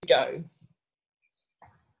Go.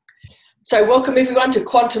 So welcome everyone to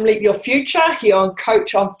Quantum Leap Your Future here on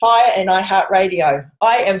Coach on Fire and iHeartRadio.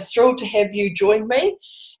 I am thrilled to have you join me,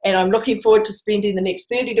 and I'm looking forward to spending the next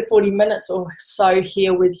 30 to 40 minutes or so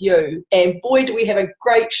here with you. And boy, do we have a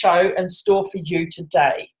great show in store for you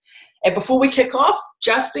today. And before we kick off,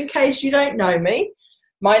 just in case you don't know me,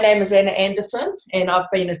 my name is Anna Anderson, and I've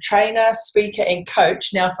been a trainer, speaker, and coach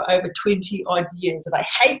now for over 20 odd years. And I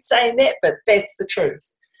hate saying that, but that's the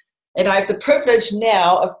truth. And I have the privilege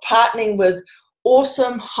now of partnering with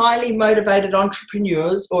awesome, highly motivated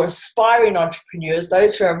entrepreneurs or aspiring entrepreneurs,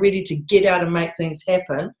 those who are ready to get out and make things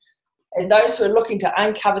happen, and those who are looking to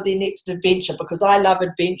uncover their next adventure, because I love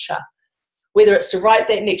adventure. Whether it's to write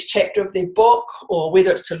that next chapter of their book, or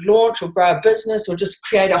whether it's to launch or grow a business or just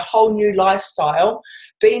create a whole new lifestyle,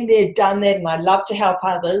 been there, done that, and I love to help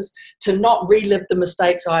others to not relive the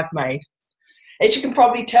mistakes I've made. As you can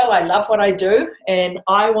probably tell, I love what I do, and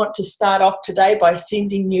I want to start off today by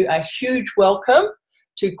sending you a huge welcome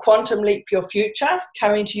to Quantum Leap Your Future,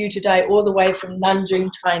 coming to you today all the way from Nanjing,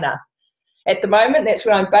 China. At the moment, that's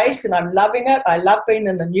where I'm based, and I'm loving it. I love being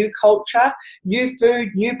in a new culture, new food,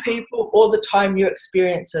 new people, all the time, new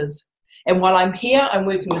experiences. And while I'm here, I'm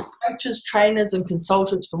working with coaches, trainers, and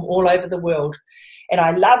consultants from all over the world. And I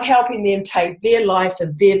love helping them take their life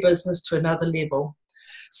and their business to another level.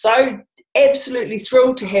 So, absolutely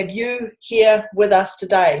thrilled to have you here with us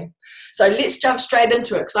today. So let's jump straight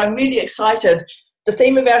into it, because I'm really excited. The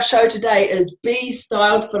theme of our show today is Be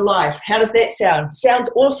Styled for Life. How does that sound? Sounds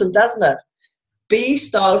awesome, doesn't it? Be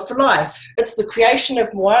Styled for Life. It's the creation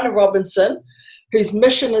of Moana Robinson, whose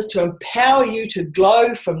mission is to empower you to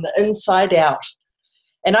glow from the inside out.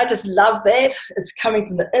 And I just love that. It's coming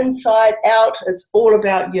from the inside out. It's all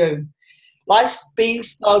about you. Life's Be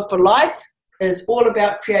Styled for Life is all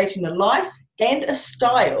about creating a life and a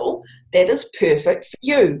style that is perfect for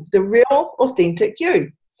you, the real, authentic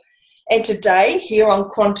you. And today, here on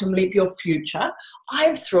Quantum Leap Your Future,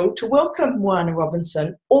 I'm thrilled to welcome Moana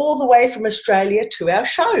Robinson all the way from Australia to our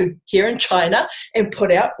show here in China and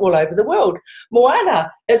put out all over the world.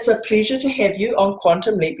 Moana, it's a pleasure to have you on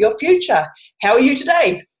Quantum Leap Your Future. How are you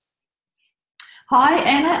today? Hi,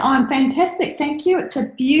 Anna. I'm fantastic. Thank you. It's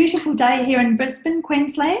a beautiful day here in Brisbane,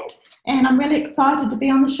 Queensland, and I'm really excited to be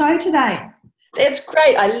on the show today. That's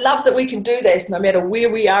great. I love that we can do this no matter where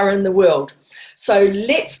we are in the world. So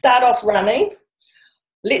let's start off running.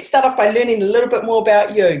 Let's start off by learning a little bit more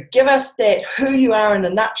about you. Give us that who you are in a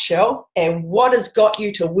nutshell and what has got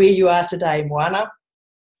you to where you are today, Moana.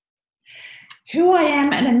 Who I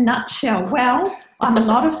am in a nutshell? Well, I'm a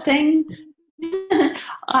lot of things.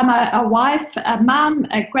 I'm a wife, a mum,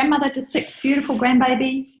 a grandmother to 6 beautiful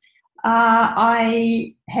grandbabies.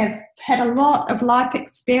 I have had a lot of life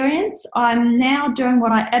experience. I'm now doing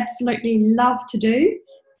what I absolutely love to do,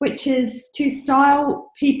 which is to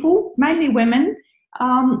style people, mainly women,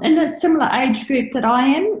 in a similar age group that I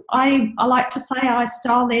am. I like to say I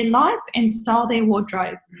style their life and style their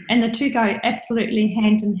wardrobe, and the two go absolutely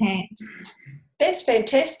hand in hand. That's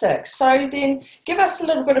fantastic. So then give us a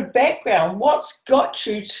little bit of background. What's got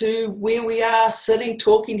you to where we are sitting,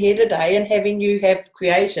 talking here today and having you have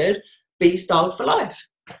created Be Styled for Life?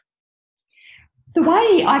 The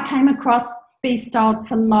way I came across Be Styled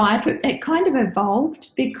for Life, it kind of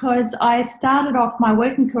evolved because I started off my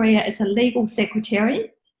working career as a legal secretary.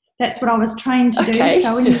 That's what I was trained to do.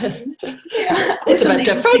 So it's a bit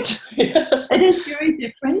different. It is very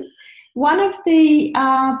different. One of the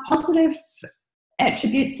positive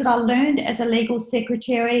attributes that I learned as a legal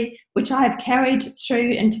secretary, which I have carried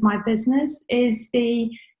through into my business, is the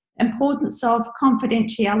importance of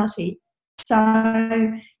confidentiality.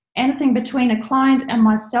 So anything between a client and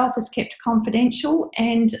myself is kept confidential,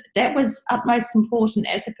 and that was utmost important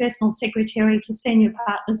as a personal secretary to senior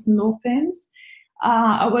partners in law firms.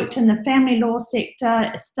 I worked in the family law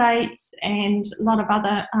sector, estates, and a lot of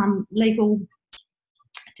other legal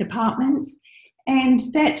departments, and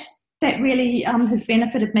that really has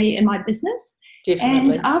benefited me in my business.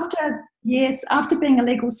 Definitely. And after being a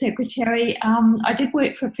legal secretary, I did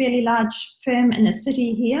work for a fairly large firm in the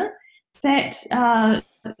city here that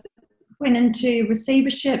went into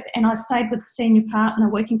receivership, and I stayed with the senior partner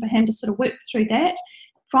working for him to sort of work through that.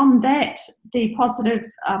 From that, the positive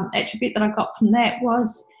attribute that I got from that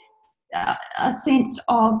was a sense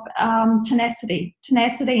of tenacity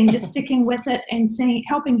and just sticking with it and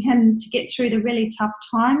helping him to get through the really tough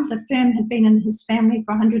time. The firm had been in his family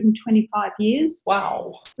for 125 years.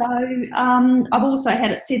 Wow. So I've also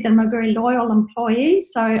had it said that I'm a very loyal employee.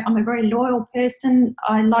 So I'm a very loyal person.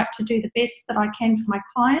 I like to do the best that I can for my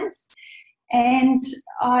clients. And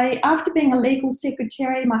after being a legal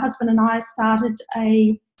secretary, my husband and I started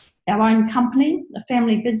a our own company, a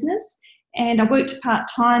family business, and I worked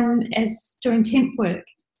part-time as doing temp work.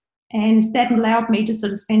 And that allowed me to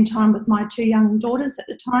sort of spend time with my 2 young daughters at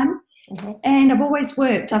the time. Mm-hmm. And I've always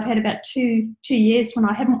worked. I've had about two years when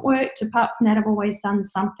I haven't worked. Apart from that, I've always done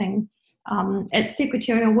something at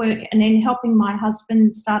secretarial work, and then helping my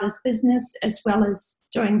husband start his business, as well as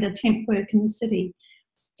doing the temp work in the city.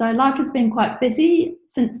 So life has been quite busy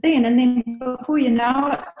since then. And then before you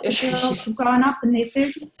know it, the girls have grown up in their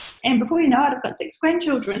 30s. And before you know it, I've got 6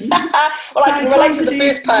 grandchildren. Well, so I can relate to the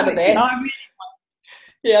first part of that.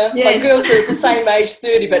 Yeah, yes. My girls are the same age,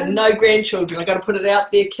 30, but no grandchildren. I've got to put it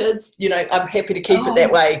out there, kids. You know, I'm happy to keep it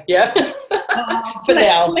that way. Yeah, for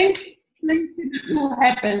now. It will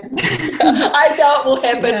happen. I know it will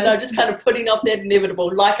happen. Yeah. I'm just kind of putting off that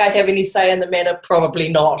inevitable. Like I have any say in the matter? Probably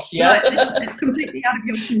not. Yeah, no, it's completely out of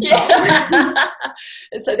your control. Yeah.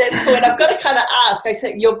 And so that's cool. And I've got to kind of ask. I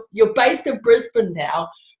said you're based in Brisbane now,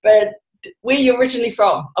 but where are you originally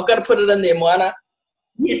from? I've got to put it in there, Moana.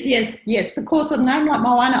 Yes. Of course, with a name like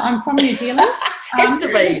Moana, I'm from New Zealand. Has to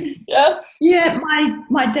be. Yeah. Yeah.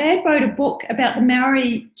 My dad wrote a book about the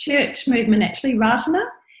Maori church movement, actually, Ratana.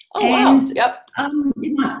 Oh, wow. Yep.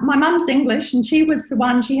 My mum's English, and she was the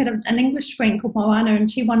one, she had an English friend called Moana,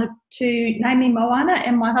 and she wanted to name me Moana,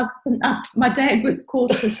 and my husband, my dad was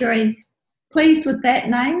very pleased with that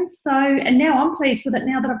name. So, and now I'm pleased with it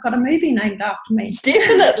now that I've got a movie named after me.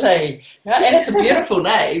 Definitely. Yeah, and it's a beautiful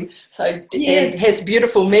name. So It has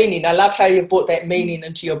beautiful meaning. I love how you brought that meaning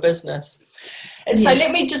into your business. And so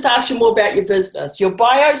let me just ask you more about your business. Your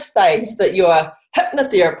bio states that you're a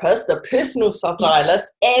hypnotherapist, a personal stylist,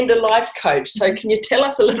 and a life coach. So can you tell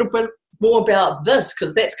us a little bit more about this?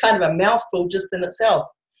 Because that's kind of a mouthful just in itself.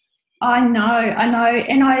 I know.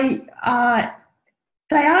 And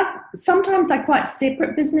sometimes they're quite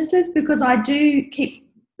separate businesses, because I do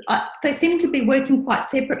they seem to be working quite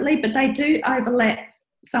separately, but they do overlap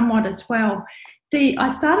somewhat as well. I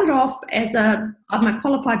started off I'm a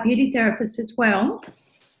qualified beauty therapist as well.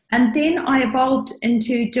 And then I evolved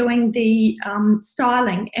into doing the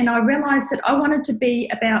styling, and I realised that I wanted to be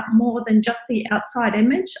about more than just the outside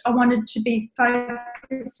image. I wanted to be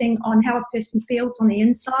focusing on how a person feels on the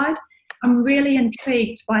inside. I'm really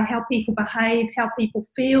intrigued by how people behave, how people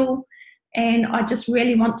feel, and I just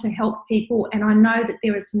really want to help people. And I know that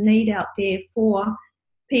there is a need out there for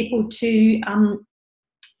people to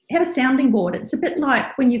have a sounding board. It's a bit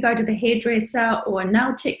like when you go to the hairdresser or a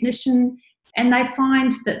nail technician, and they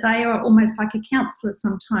find that they are almost like a counsellor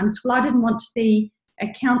sometimes. Well, I didn't want to be a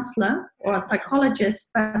counsellor or a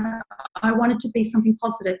psychologist, but I wanted to be something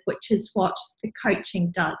positive, which is what the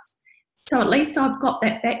coaching does. So at least I've got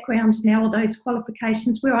that background now, or those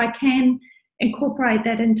qualifications, where I can incorporate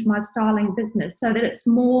that into my styling business so that it's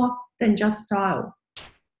more than just style.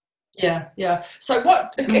 Yeah. So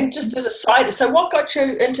what, again, just as a side, so what got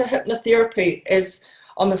you into hypnotherapy as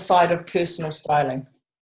on the side of personal styling?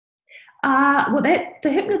 The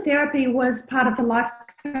hypnotherapy was part of the life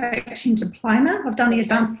coaching diploma. I've done the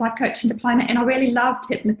advanced life coaching diploma, and I really loved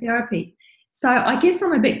hypnotherapy. So I guess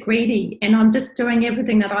I'm a bit greedy, and I'm just doing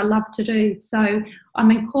everything that I love to do. So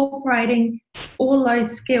I'm incorporating all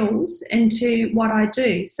those skills into what I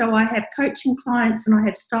do. So I have coaching clients and I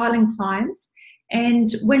have styling clients.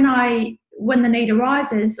 And when the need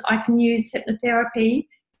arises, I can use hypnotherapy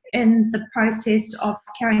in the process of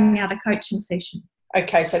carrying out a coaching session.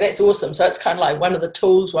 Okay, so that's awesome. So it's kind of like one of the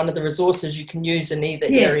tools, one of the resources you can use in either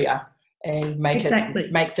area and make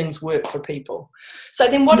things work for people. So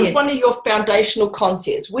then what is one of your foundational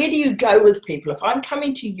concepts? Where do you go with people? If I'm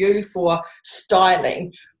coming to you for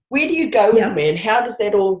styling, where do you go with me, and how does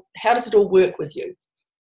it all work with you?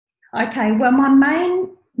 Okay, well, my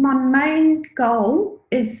main goal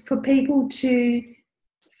is for people to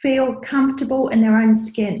feel comfortable in their own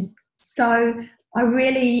skin. So I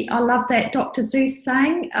love that Dr. Seuss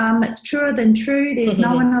saying, it's truer than true, there's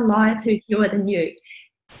no one alive who's newer than you.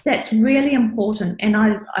 That's really important, and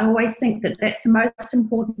I always think that that's the most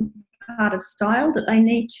important part of style, that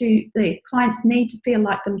the clients need to feel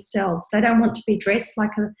like themselves. They don't want to be dressed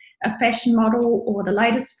like a fashion model or the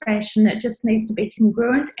latest fashion. It just needs to be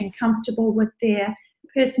congruent and comfortable with their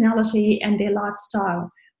personality and their lifestyle.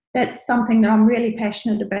 That's something that I'm really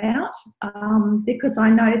passionate about, because I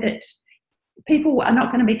know that people are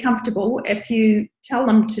not going to be comfortable if you tell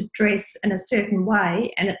them to dress in a certain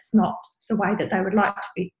way and it's not the way that they would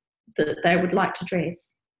like to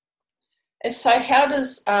dress. And so if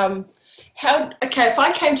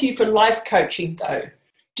I came to you for life coaching though,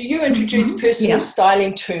 do you introduce personal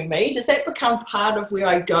styling to me? Does that become part of where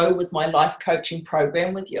I go with my life coaching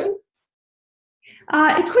program with you?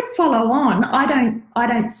 It could follow on. I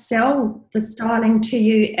don't sell the styling to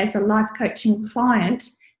you as a life coaching client,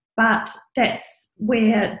 but that's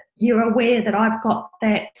where you're aware that I've got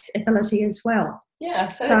that ability as well.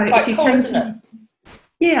 Yeah, so that's quite cool, isn't it?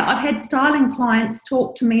 Yeah, I've had styling clients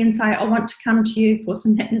talk to me and say, "I want to come to you for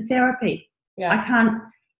some hypnotherapy." Yeah.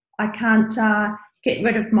 I can't get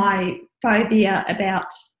rid of my phobia about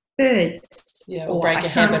birds. Yeah, or break a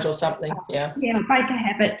habit or something. Yeah. Yeah, break a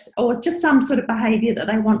habit, or it's just some sort of behaviour that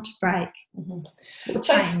they want to break or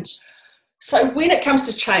change. So when it comes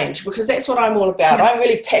to change, because that's what I'm all about, I'm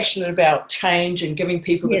really passionate about change and giving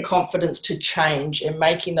people the confidence to change and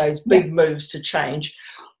making those big moves to change.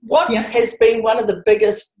 What has been one of the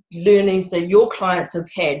biggest learnings that your clients have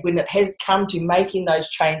had when it has come to making those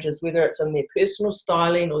changes, whether it's in their personal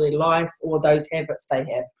styling or their life or those habits they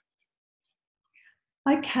have?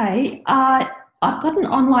 Okay, I've got an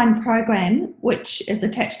online program which is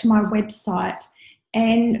attached to my website,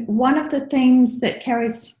 and one of the things that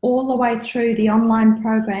carries all the way through the online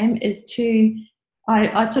program is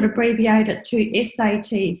I sort of abbreviate it to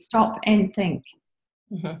SAT, stop and think.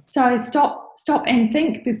 Mm-hmm. So stop and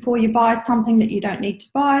think before you buy something that you don't need to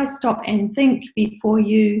buy. Stop and think before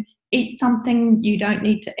you eat something you don't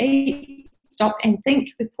need to eat. Stop and think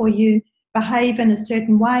before you behave in a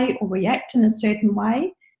certain way or react in a certain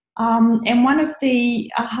way. And one of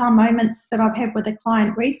the aha moments that I've had with a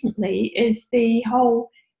client recently is the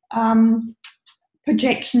whole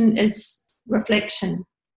projection is reflection.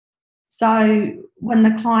 So when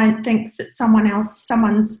the client thinks that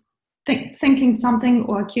someone's thinking something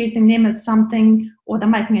or accusing them of something, or they're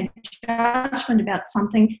making a judgment about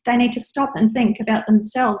something, they need to stop and think about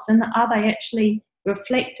themselves, and are they actually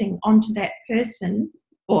reflecting onto that person,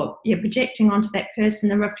 or projecting onto that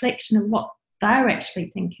person a reflection of what they're actually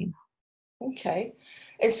thinking. Okay.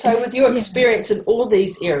 And so with your experience in all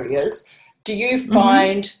these areas, do you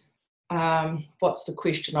find, what's the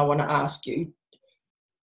question I want to ask you?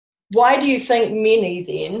 Why do you think many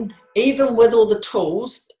then, even with all the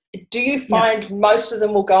tools, do you find most of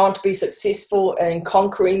them will go on to be successful in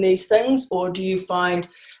conquering these things? Or do you find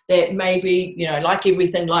that maybe, like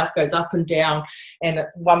everything, life goes up and down, and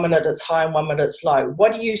 1 minute it's high and 1 minute it's low?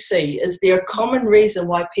 What do you see? Is there a common reason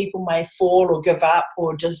why people may fall or give up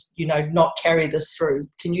or just, not carry this through?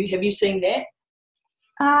 Have you seen that?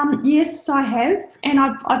 Yes, I have. And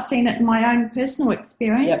I've seen it in my own personal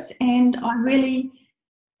experience. And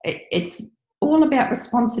it's all about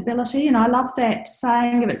responsibility, and I love that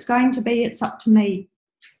saying, if it's going to be, it's up to me.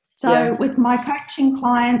 So with my coaching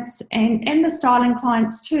clients and the styling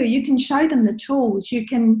clients too, you can show them the tools, you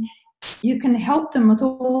can help them with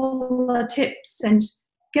all the tips and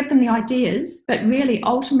give them the ideas, but really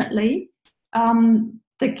ultimately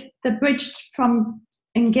the bridge from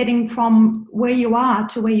and getting from where you are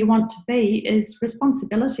to where you want to be is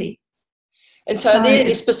responsibility. And so are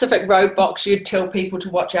there specific roadblocks you'd tell people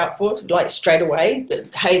to watch out for, like straight away,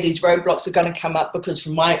 that, hey, these roadblocks are going to come up? Because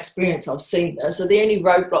from my experience, I've seen this. Are there any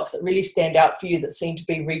roadblocks that really stand out for you that seem to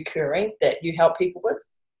be recurring that you help people with?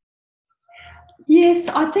 Yes,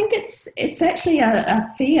 I think it's actually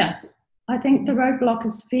a fear. I think the roadblock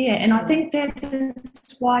is fear. And I think that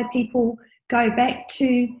is why people go back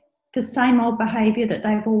to the same old behaviour that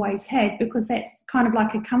they've always had, because that's kind of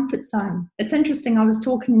like a comfort zone. It's interesting, I was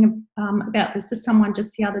talking about this to someone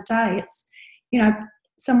just the other day. It's,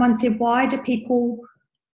 someone said, why do people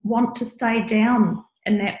want to stay down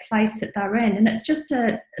in that place that they're in? And it's just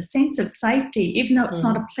a sense of safety, even though it's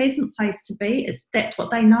not a pleasant place to be, that's what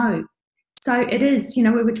they know. So it is, we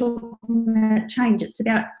were talking about change. It's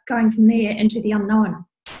about going from there into the unknown.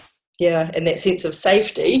 Yeah, and that sense of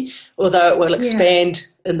safety, although it will expand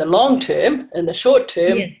in the long term, in the short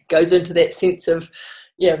term, goes into that sense of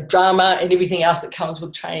drama and everything else that comes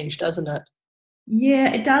with change, doesn't it?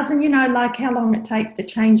 Yeah, it does. And, like how long it takes to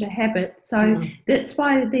change a habit. So that's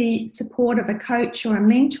why the support of a coach or a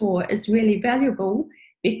mentor is really valuable,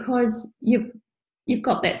 because you've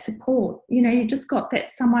got that support. You've just got that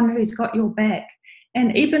someone who's got your back.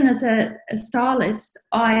 And even as a stylist,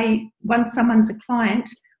 once someone's a client,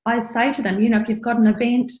 I say to them, if you've got an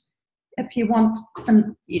event, if you want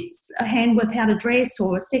a hand with how to dress,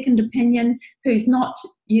 or a second opinion who's not,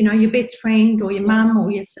 your best friend or your mum or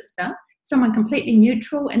your sister, someone completely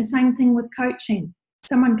neutral. And same thing with coaching,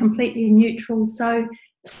 someone completely neutral. So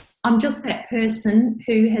I'm just that person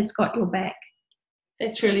who has got your back.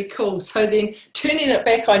 That's really cool. So then turning it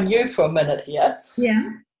back on you for a minute here. Yeah.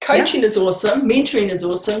 Coaching is awesome. Mentoring is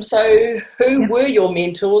awesome. So who were your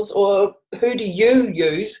mentors, or who do you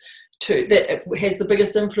use that has the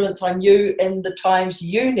biggest influence on you in the times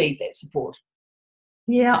you need that support?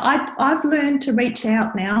 Yeah, I've learned to reach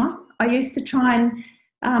out now. I used to try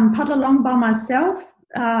and puddle along by myself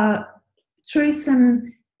through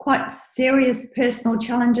some quite serious personal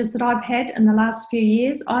challenges that I've had in the last few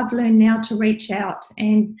years. I've learned now to reach out,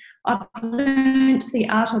 and I've learned the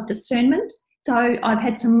art of discernment. So I've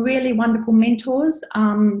had some really wonderful mentors.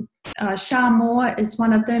 Shah Moore is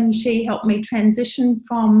one of them. She helped me transition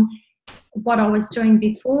from what I was doing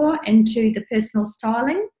before into the personal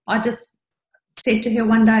styling. I just said to her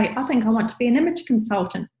one day, I think I want to be an image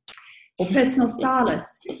consultant or personal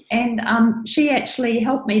stylist. And she actually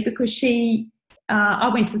helped me because I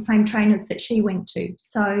went to the same trainers that she went to.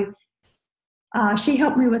 So she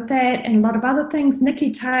helped me with that and a lot of other things.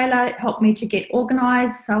 Nikki Taylor helped me to get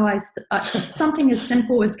organised. So something as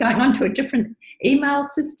simple as going onto a different email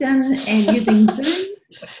system and using Zoom.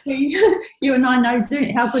 You and I know Zoom,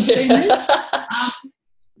 how good Zoom is.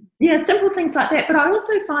 Yeah, simple things like that. But I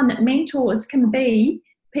also find that mentors can be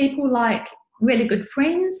people like really good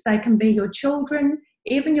friends. They can be your children,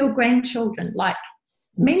 even your grandchildren. Like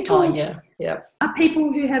mentors are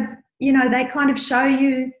people who have, they kind of show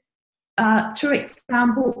you through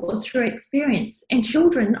example or through experience. And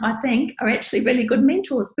children, I think, are actually really good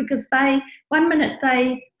mentors because one minute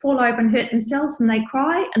they fall over and hurt themselves and they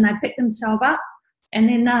cry and they pick themselves up and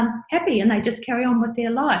then they're happy and they just carry on with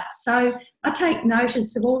their life. So I take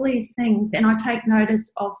notice of all these things, and I take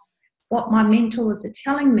notice of what my mentors are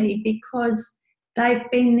telling me because they've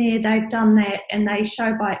been there, they've done that, and they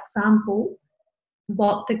show by example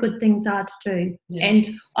what the good things are to do. Yeah. And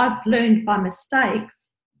I've learned by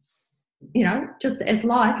mistakes, just as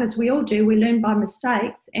life, as we all do, we learn by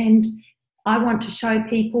mistakes. And I want to share with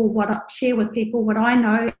people what I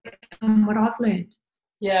know and what I've learned.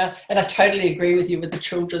 Yeah, and I totally agree with you with the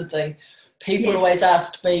children thing. People always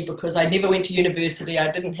asked me, because I never went to university,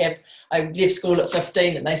 I left school at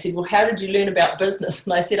 15, and they said, well, how did you learn about business?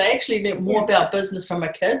 And I said, I actually learned more about business from my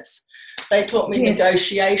kids. They taught me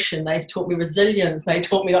negotiation, they taught me resilience, they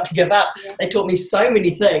taught me not to give up. Yeah. They taught me so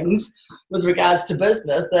many things with regards to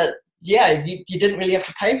business that, you didn't really have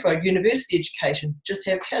to pay for a university education, just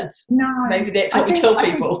have kids. No. Maybe that's what we tell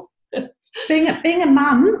people. Being a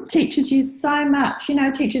mum teaches you so much,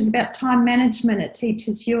 it teaches about time management, it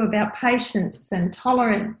teaches you about patience and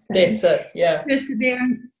tolerance and that's it,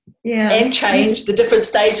 perseverance, and change, the different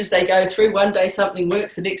stages they go through. One day something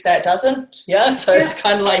works, the next day it doesn't, so it's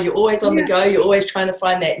kind of like you're always on the go, you're always trying to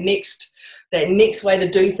find that next way to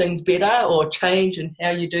do things better or change in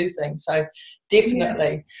how you do things. So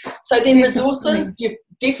definitely. So then resources, you're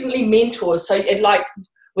definitely mentors. So like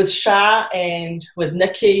with Shah and with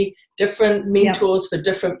Nikki, different mentors for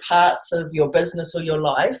different parts of your business or your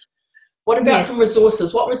life. What about some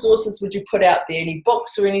resources? What resources would you put out there? Any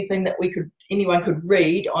books or anything that anyone could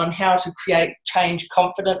read on how to create change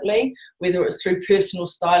confidently, whether it's through personal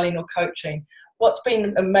styling or coaching? What's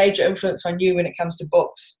been a major influence on you when it comes to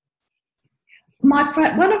books?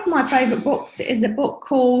 One of my favourite books is a book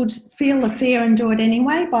called Feel the Fear and Do It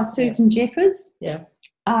Anyway by Susan Jeffers. Yeah.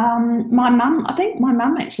 I think my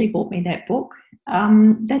mum actually bought me that book.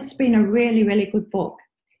 That's been a really, really good book.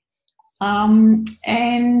 And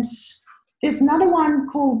there's another one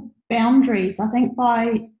called Boundaries, I think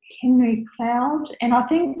by Henry Cloud. And I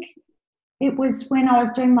think it was when I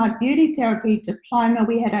was doing my beauty therapy diploma,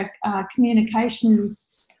 we had a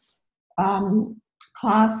communications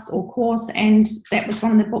class or course, and that was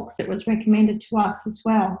one of the books that was recommended to us as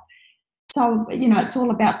well. So, it's all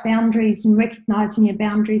about boundaries and recognising your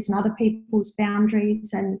boundaries and other people's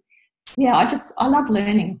boundaries. And, I love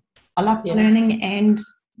learning. I love learning, and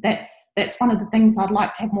that's one of the things I'd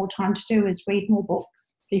like to have more time to do is read more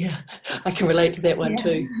books. Yeah, I can relate to that one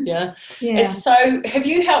too. Yeah. So have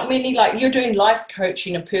you helped many, like you're doing life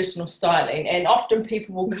coaching and personal styling, and often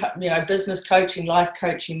people will, business coaching, life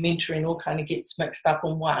coaching, mentoring all kind of gets mixed up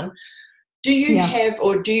in one. Do you have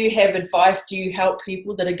advice? Do you help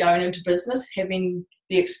people that are going into business having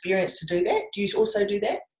the experience to do that? Do you also do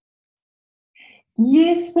that?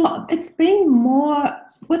 Yes, well, it's been more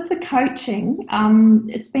with the coaching.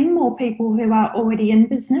 It's been more people who are already in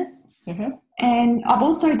business. Mm-hmm. And I've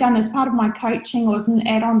also done, as part of my coaching, or as an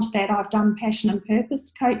add-on to that, I've done passion and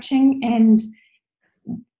purpose coaching. And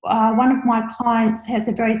one of my clients has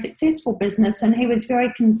a very successful business, and he was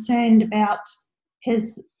very concerned about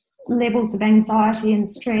his levels of anxiety and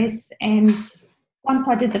stress. And once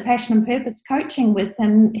I did the passion and purpose coaching with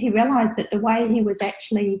him, he realised that the way he was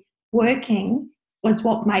actually working was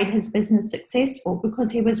what made his business successful,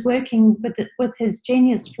 because he was working with his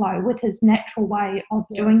genius flow, with his natural way of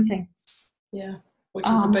doing things. Yeah, which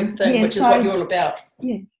is a big thing, which is what you're all about.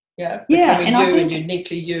 Yeah. Becoming and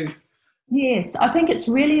uniquely you. Yes, I think it's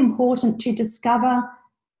really important to discover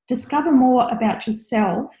discover more about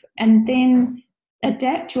yourself and then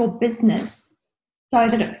adapt your business so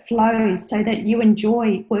that it flows, so that you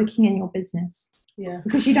enjoy working in your business. Yeah.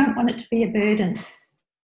 Because you don't want it to be a burden.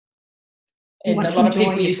 And a lot of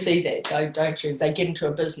people, you see that, though, don't you? They get into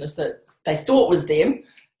a business that they thought was them,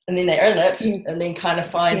 and then they're in it, yes. and then kind of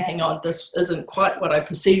find, hang on, this isn't quite what I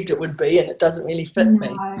perceived it would be, and it doesn't really fit me.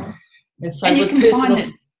 And so with personal...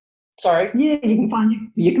 Sorry? Yeah, you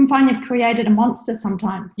can find you've created a monster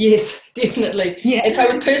sometimes. Yes, definitely. Yeah. And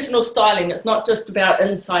so with personal styling, it's not just about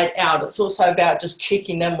inside out. It's also about just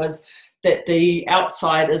checking in with that the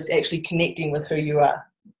outside is actually connecting with who you are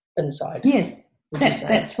inside. Yes,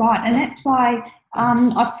 that's right. And that's why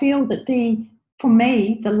I feel that for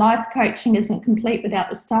me, the life coaching isn't complete without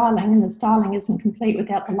the styling, and the styling isn't complete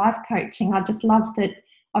without the life coaching. I just love that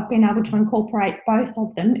I've been able to incorporate both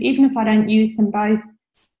of them, even if I don't use them both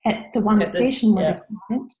at the one session with a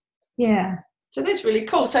client. Yeah. So that's really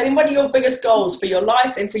cool. So then what are your biggest goals for your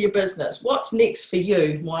life and for your business? What's next for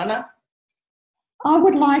you, Moana? I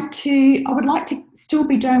would like to still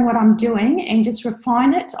be doing what I'm doing and just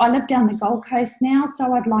refine it. I live down the Gold Coast now,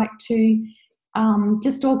 so I'd like to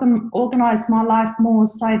just organise my life more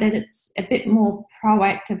so that it's a bit more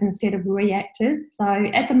proactive instead of reactive. So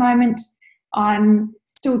at the moment, I'm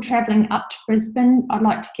still travelling up to Brisbane. I'd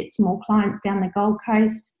like to get some more clients down the Gold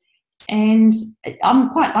Coast. And I'm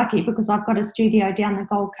quite lucky because I've got a studio down the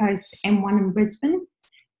Gold Coast and one in Brisbane.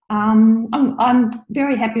 I'm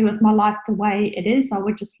very happy with my life the way it is. I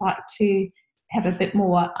would just like to have a bit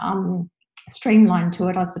more streamline to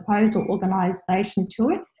it, I suppose, or organisation to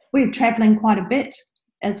it. We're travelling quite a bit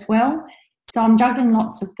as well. So I'm juggling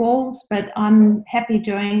lots of balls, but I'm happy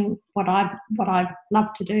doing what I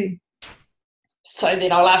love to do. So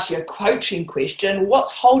then I'll ask you a coaching question.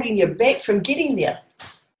 What's holding you back from getting there?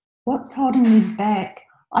 What's holding me back?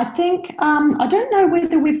 I think, I don't know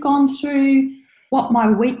whether we've gone through what my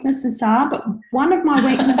weaknesses are, but one of my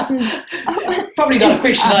weaknesses... Probably not a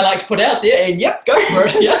question I like to put out there, and yep, go for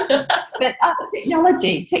it, yeah. But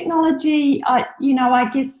technology, I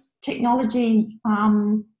guess technology,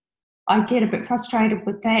 I get a bit frustrated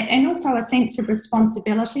with that, and also a sense of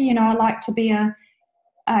responsibility. I like to be a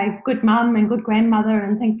good mum and good grandmother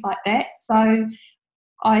and things like that. So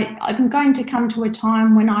I'm going to come to a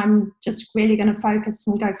time when I'm just really going to focus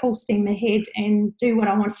and go full steam ahead and do what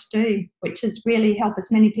I want to do, which is really help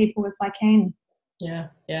as many people as I can. Yeah.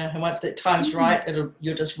 And once that time's right,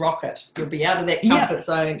 you'll just rock it. You'll be out of that comfort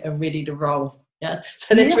zone and ready to roll. Yeah.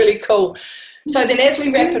 So that's really cool. So then as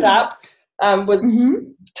we wrap it up, with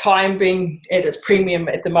time being at its premium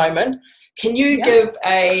at the moment, can you give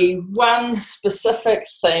one specific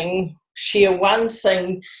thing, share one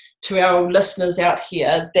thing to our listeners out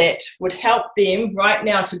here that would help them right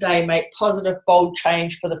now today make positive, bold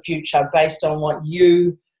change for the future based on what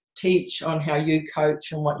you teach, on how you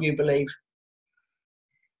coach and what you believe?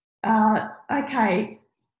 Okay,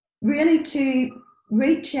 really to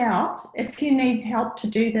reach out if you need help to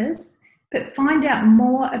do this, but find out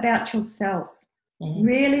more about yourself.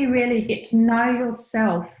 Really, really get to know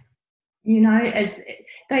yourself. As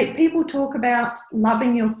people talk about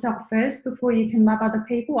loving yourself first before you can love other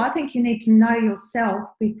people. I think you need to know yourself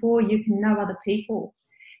before you can know other people.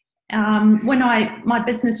 My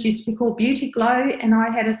business used to be called Beauty Glow, and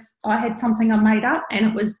I had something I made up, and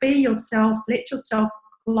it was be yourself, let yourself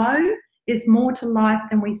glow. There's more to life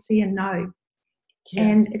than we see and know. Yeah.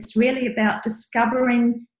 And it's really about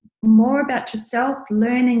discovering more about yourself,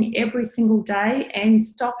 learning every single day, and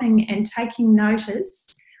stopping and taking notice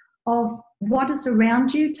of what is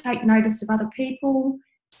around you. Take notice of other people,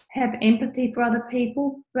 have empathy for other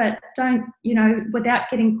people, but don't, without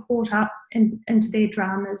getting caught up into their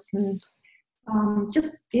dramas, and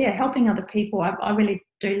helping other people. I really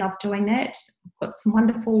do love doing that. I've got some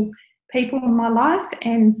wonderful people in my life,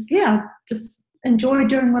 and just enjoy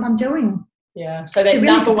doing what I'm doing. Yeah, so that really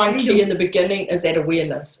number one key in the beginning is that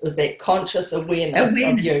awareness, is that conscious awareness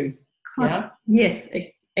of you. Yeah. Yes,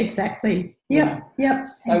 exactly. Yep.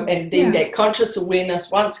 So, and then that conscious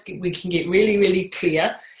awareness, once we can get really, really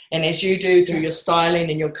clear, and as you do through your styling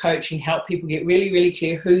and your coaching, help people get really, really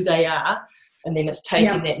clear who they are, and then it's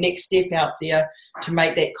taking that next step out there to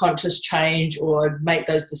make that conscious change or make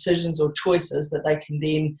those decisions or choices that they can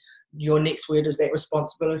then, your next word is that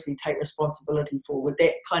responsibility, take responsibility for. Would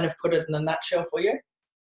that kind of put it in a nutshell for you?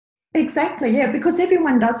 Exactly, because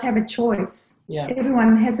everyone does have a choice. Yeah.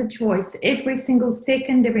 Everyone has a choice. Every single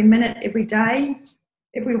second, every minute, every day,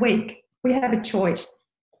 every week, we have a choice.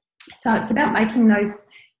 So it's about making those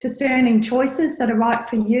discerning choices that are right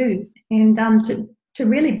for you, and to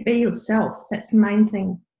really be yourself. That's the main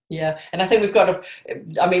thing. Yeah, and I think we've got to,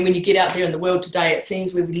 I mean, when you get out there in the world today, it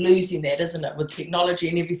seems we're losing that, isn't it? With technology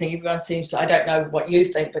and everything, everyone seems to, I don't know what you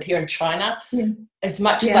think, but here in China, as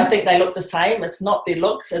much as I think they look the same, it's not their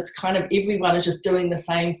looks, it's kind of everyone is just doing the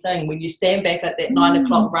same thing. When you stand back at that 9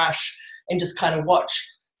 o'clock rush and just kind of watch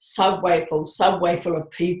subway full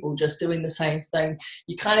of people just doing the same thing,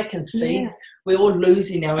 you kind of can see we're all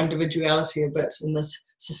losing our individuality a bit in this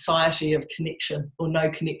society of connection or no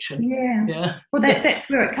connection. Yeah. Well, that's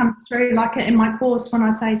where it comes through. Like in my course, when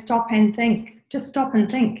I say stop and think, just stop and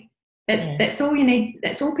think. That's all you need.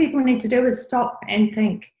 That's all people need to do is stop and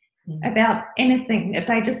think about anything. If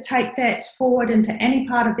they just take that forward into any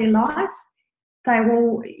part of their life, they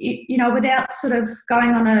will, without sort of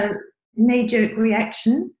going on a knee-jerk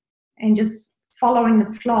reaction and just following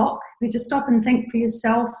the flock, you just stop and think for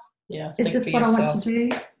yourself. Is this what I want to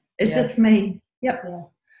do? Is this me? Yep. Yeah.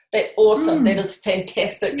 That's awesome. That is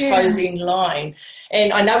fantastic closing line.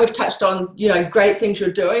 And I know we've touched on, great things you're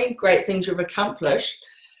doing, great things you've accomplished.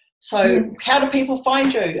 So how do people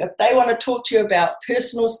find you? If they want to talk to you about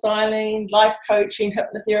personal styling, life coaching,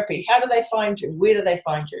 hypnotherapy, how do they find you? Where do they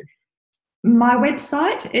find you? My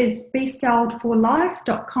website is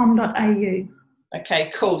bestyledforlife.com.au.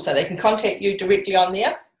 Okay, cool. So they can contact you directly on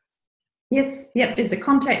there? Yes, there's a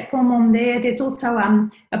contact form on there. There's also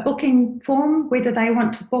a booking form, whether they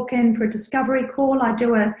want to book in for a discovery call. I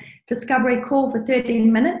do a discovery call for 30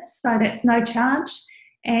 minutes, so that's no charge.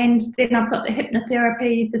 And then I've got the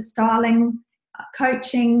hypnotherapy, the styling,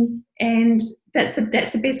 coaching, and that's the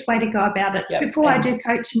best way to go about it. Before I do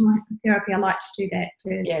coaching or hypnotherapy, I like to do that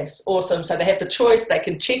first. Yes, awesome. So they have the choice. They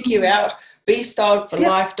can check you out,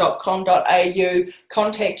 bestyledforlife.com.au,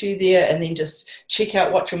 contact you there, and then just check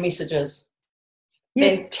out what your message is.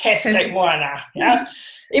 Yes. Fantastic, Moana. Yeah.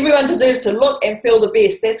 Everyone deserves to look and feel the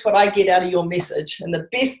best. That's what I get out of your message. And the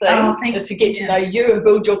best thing is to get to know you and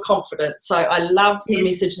build your confidence. So I love the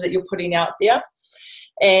message that you're putting out there.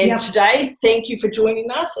 And today, thank you for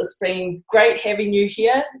joining us. It's been great having you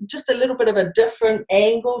here. Just a little bit of a different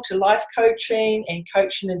angle to life coaching and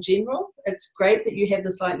coaching in general. It's great that you have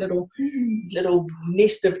this little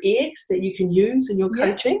nest of eggs that you can use in your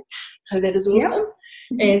coaching. So that is awesome.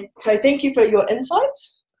 And so thank you for your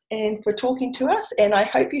insights and for talking to us. And I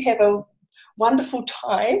hope you have a wonderful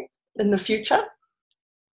time in the future.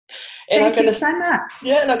 And thank you so much.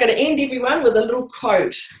 Yeah, and I'm going to end everyone with a little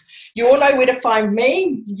quote. You all know where to find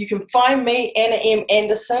me. You can find me, Anna M.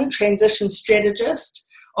 Anderson, Transition Strategist,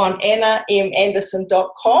 on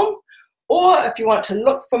annamanderson.com. Or if you want to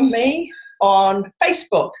look for me on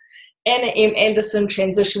Facebook, Anna M. Anderson,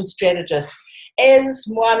 Transition Strategist. As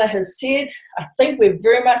Moana has said, I think we're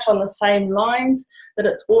very much on the same lines, that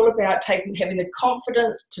it's all about having the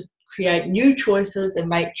confidence to create new choices and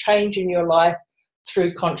make change in your life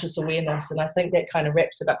through conscious awareness. And I think that kind of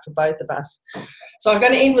wraps it up for both of us. So I'm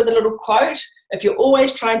going to end with a little quote. If you're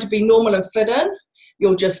always trying to be normal and fit in,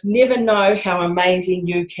 you'll just never know how amazing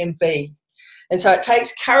you can be. And so it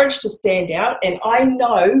takes courage to stand out. And I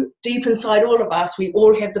know deep inside all of us, we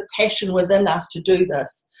all have the passion within us to do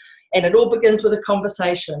this. And it all begins with a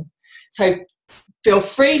conversation. So feel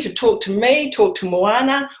free to talk to me, talk to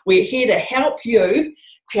Moana. We're here to help you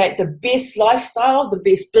create the best lifestyle, the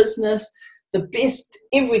best business, the best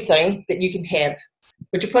everything that you can have.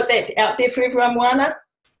 Would you put that out there for everyone, Moana?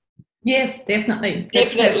 Yes, definitely.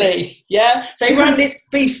 Definitely, yeah. So everyone, let's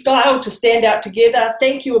be styled to stand out together.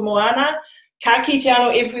 Thank you, Moana. Ka kite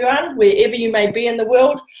anō, everyone, wherever you may be in the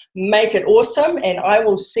world. Make it awesome, and I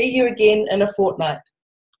will see you again in a fortnight.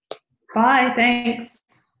 Bye, thanks.